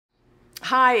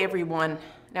Hi, everyone.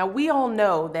 Now, we all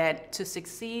know that to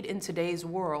succeed in today's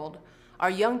world, our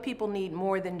young people need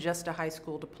more than just a high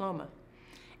school diploma.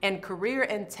 And career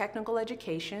and technical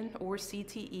education, or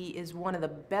CTE, is one of the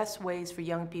best ways for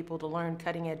young people to learn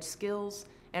cutting-edge skills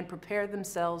and prepare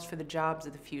themselves for the jobs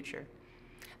of the future.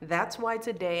 That's why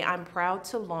today I'm proud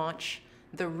to launch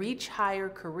the Reach Higher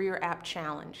Career App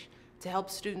Challenge to help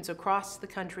students across the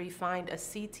country find a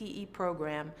CTE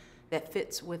program that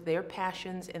fits with their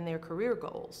passions and their career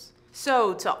goals.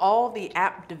 So to all the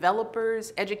app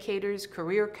developers, educators,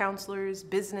 career counselors,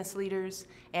 business leaders,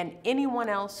 and anyone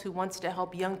else who wants to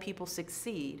help young people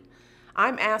succeed,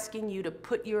 I'm asking you to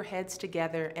put your heads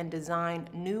together and design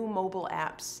new mobile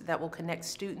apps that will connect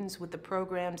students with the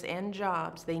programs and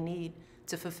jobs they need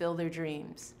to fulfill their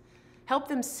dreams. Help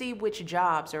them see which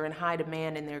jobs are in high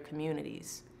demand in their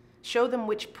communities. Show them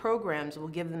which programs will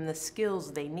give them the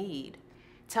skills they need.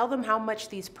 Tell them how much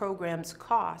these programs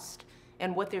cost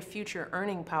and what their future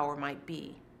earning power might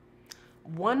be.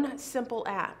 One simple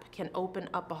app can open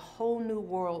up a whole new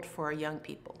world for our young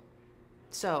people.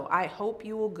 So I hope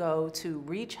you will go to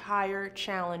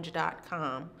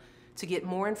reachhigherchallenge.com to get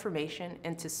more information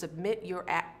and to submit your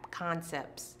app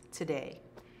concepts today.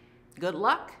 Good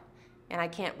luck, and I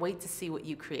can't wait to see what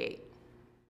you create.